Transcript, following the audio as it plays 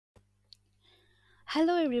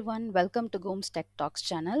Hello everyone, welcome to Goms Tech Talks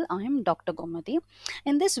channel. I am Dr. Gomati.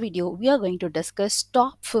 In this video, we are going to discuss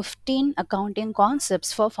top 15 accounting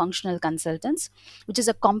concepts for functional consultants, which is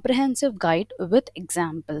a comprehensive guide with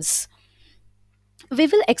examples. We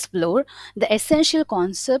will explore the essential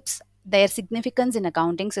concepts, their significance in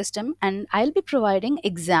accounting system, and I'll be providing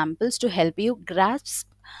examples to help you grasp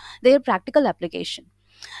their practical application.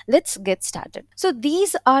 Let's get started. So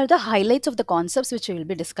these are the highlights of the concepts which we will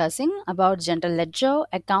be discussing about general ledger,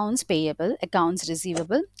 accounts payable, accounts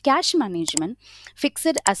receivable, cash management,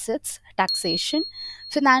 fixed assets, taxation,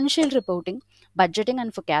 financial reporting, budgeting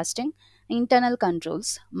and forecasting, internal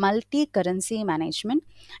controls, multi-currency management,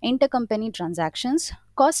 intercompany transactions,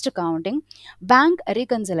 cost accounting, bank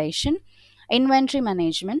reconciliation, inventory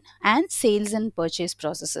management, and sales and purchase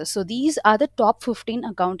processes. So these are the top 15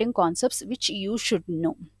 accounting concepts which you should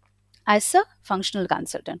know as a functional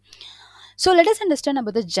consultant. So let us understand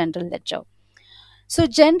about the general ledger. So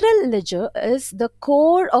general ledger is the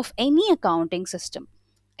core of any accounting system.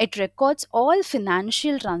 It records all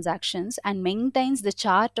financial transactions and maintains the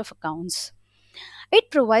chart of accounts. It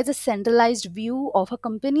provides a centralized view of a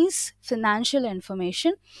company's financial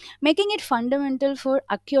information, making it fundamental for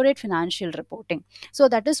accurate financial reporting. So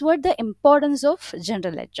that is what the importance of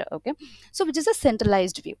general ledger, okay? So which is a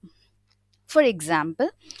centralized view. For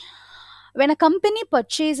example, when a company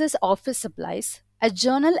purchases office supplies, a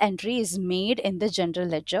journal entry is made in the general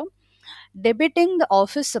ledger, debiting the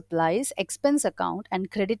office supplies expense account and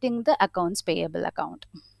crediting the accounts payable account.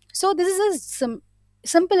 So this is a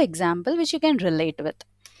simple example which you can relate with.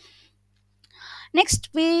 Next,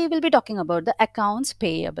 we will be talking about the accounts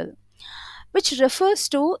payable, which refers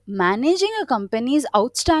to managing a company's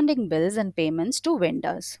outstanding bills and payments to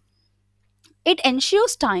vendors. It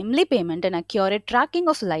ensures timely payment and accurate tracking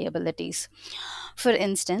of liabilities. For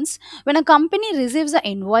instance, when a company receives an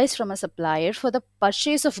invoice from a supplier for the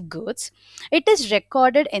purchase of goods, it is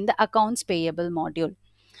recorded in the accounts payable module.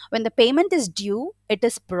 When the payment is due, it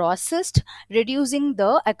is processed, reducing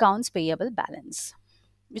the accounts payable balance,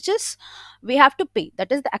 which is we have to pay.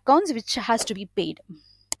 That is the accounts which has to be paid.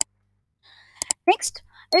 Next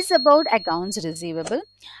is about accounts receivable.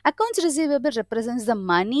 Accounts receivable represents the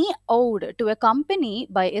money owed to a company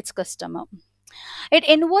by its customer. It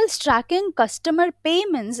involves tracking customer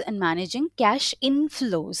payments and managing cash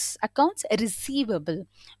inflows, accounts receivable,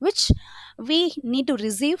 which we need to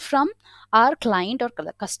receive from our client or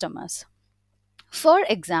customers. For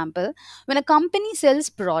example, when a company sells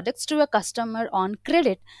products to a customer on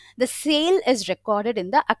credit, the sale is recorded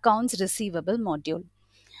in the accounts receivable module.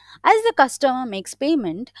 As the customer makes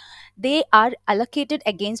payment, they are allocated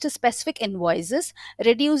against specific invoices,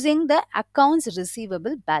 reducing the accounts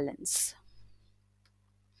receivable balance.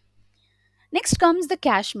 Next comes the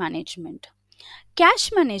cash management.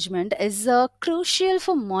 Cash management is crucial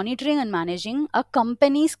for monitoring and managing a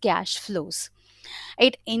company's cash flows.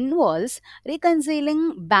 It involves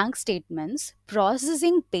reconciling bank statements,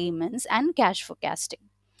 processing payments, and cash forecasting.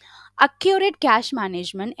 Accurate cash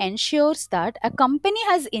management ensures that a company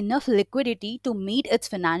has enough liquidity to meet its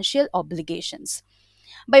financial obligations.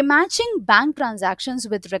 By matching bank transactions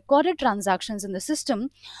with recorded transactions in the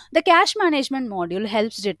system, the cash management module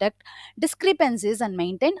helps detect discrepancies and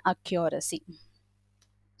maintain accuracy.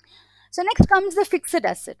 So next comes the fixed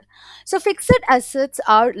asset. So fixed assets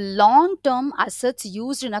are long-term assets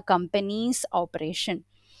used in a company's operation.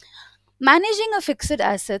 Managing a fixed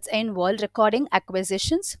assets involve recording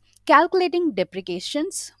acquisitions, calculating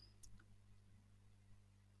depreciations,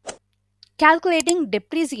 calculating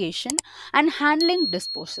depreciation, and handling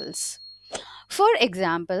disposals. For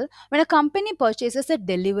example, when a company purchases a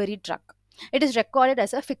delivery truck, it is recorded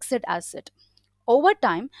as a fixed asset. Over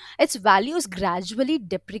time, its value is gradually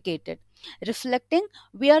depreciated, reflecting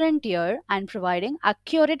wear and tear and providing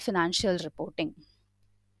accurate financial reporting.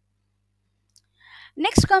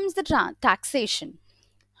 Next comes the taxation.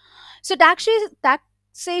 So,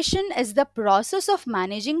 taxation is the process of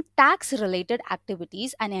managing tax related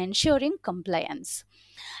activities and ensuring compliance.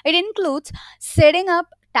 It includes setting up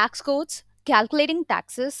tax codes, calculating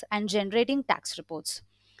taxes, and generating tax reports.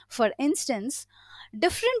 For instance,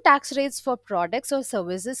 different tax rates for products or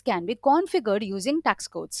services can be configured using tax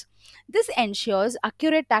codes. This ensures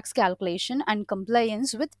accurate tax calculation and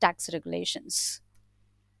compliance with tax regulations.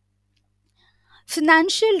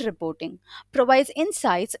 Financial reporting provides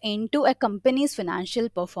insights into a company's financial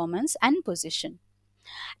performance and position.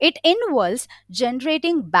 It involves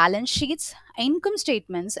generating balance sheets, income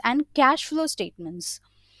statements, and cash flow statements.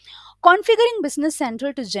 Configuring Business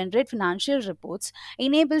Central to generate financial reports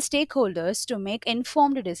enables stakeholders to make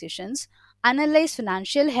informed decisions, analyze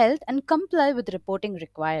financial health, and comply with reporting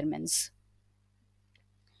requirements.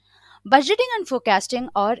 Budgeting and forecasting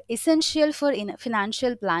are essential for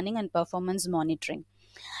financial planning and performance monitoring.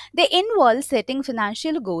 They involve setting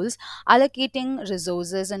financial goals, allocating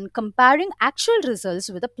resources, and comparing actual results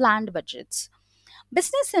with the planned budgets.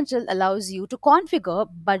 Business Central allows you to configure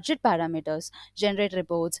budget parameters, generate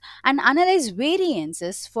reports, and analyze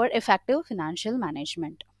variances for effective financial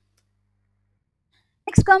management.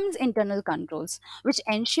 Next comes internal controls, which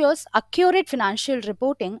ensures accurate financial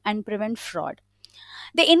reporting and prevent fraud.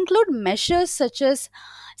 They include measures such as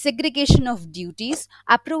segregation of duties,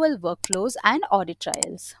 approval workflows, and audit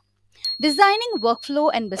trials. Designing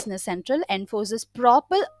workflow in Business Central enforces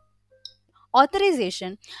proper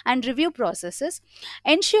authorization and review processes,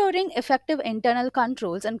 ensuring effective internal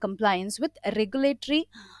controls and compliance with regulatory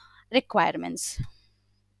requirements.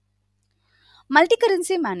 Multi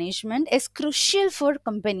currency management is crucial for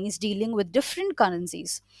companies dealing with different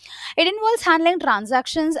currencies. It involves handling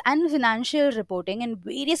transactions and financial reporting in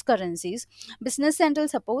various currencies. Business Central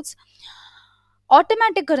supports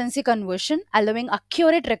automatic currency conversion, allowing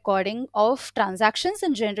accurate recording of transactions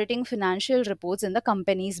and generating financial reports in the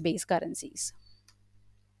company's base currencies.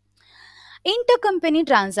 Intercompany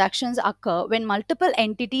transactions occur when multiple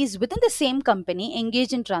entities within the same company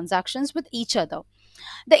engage in transactions with each other.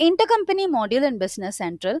 The intercompany module in Business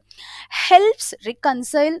Central helps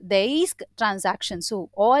reconcile these transactions. So,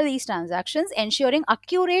 all these transactions ensuring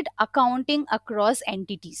accurate accounting across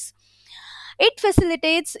entities. It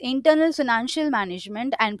facilitates internal financial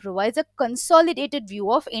management and provides a consolidated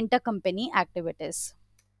view of intercompany activities.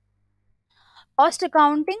 Cost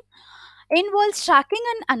accounting involves tracking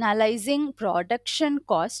and analyzing production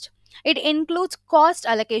cost. It includes cost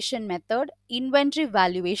allocation method, inventory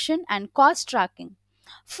valuation, and cost tracking.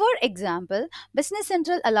 For example, Business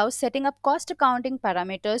Central allows setting up cost accounting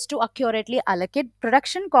parameters to accurately allocate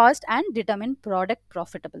production cost and determine product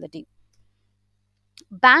profitability.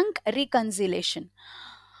 Bank reconciliation.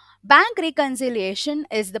 Bank reconciliation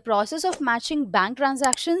is the process of matching bank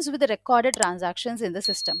transactions with the recorded transactions in the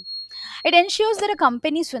system. It ensures that a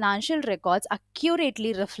company's financial records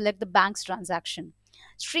accurately reflect the bank's transaction.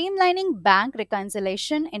 Streamlining bank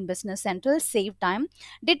reconciliation in Business Central save time,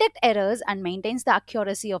 detect errors, and maintains the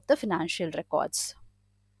accuracy of the financial records.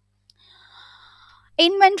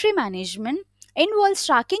 Inventory management involves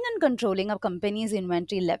tracking and controlling a company's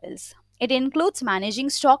inventory levels. It includes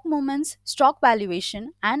managing stock movements, stock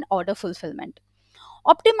valuation, and order fulfillment.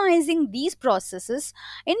 Optimizing these processes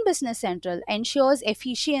in Business Central ensures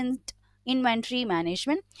efficient inventory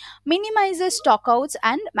management, minimizes stockouts,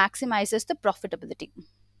 and maximizes the profitability.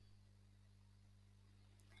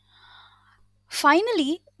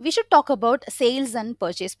 Finally, we should talk about sales and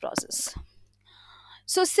purchase process.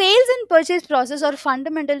 So, sales and purchase process are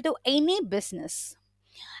fundamental to any business.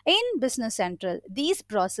 In Business Central, these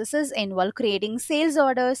processes involve creating sales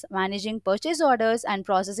orders, managing purchase orders, and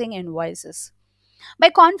processing invoices. By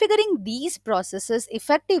configuring these processes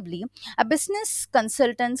effectively, a business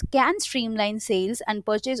consultant can streamline sales and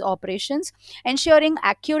purchase operations, ensuring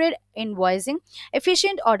accurate invoicing,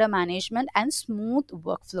 efficient order management, and smooth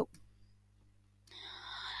workflow.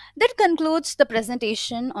 That concludes the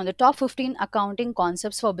presentation on the top 15 accounting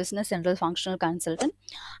concepts for Business Central Functional Consultant.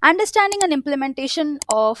 Understanding and implementation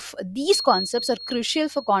of these concepts are crucial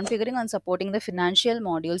for configuring and supporting the financial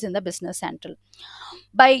modules in the Business Central.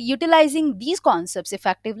 By utilizing these concepts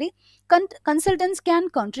effectively, consultants can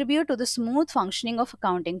contribute to the smooth functioning of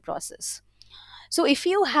accounting process. So if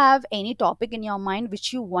you have any topic in your mind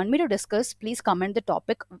which you want me to discuss, please comment the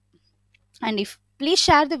topic, and if please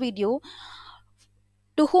share the video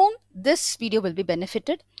to whom this video will be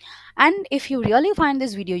benefited. And if you really find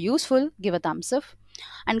this video useful, give a thumbs up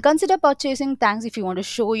and consider purchasing. Thanks if you want to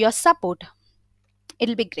show your support.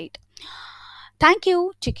 It'll be great. Thank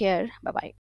you. Take care. Bye bye.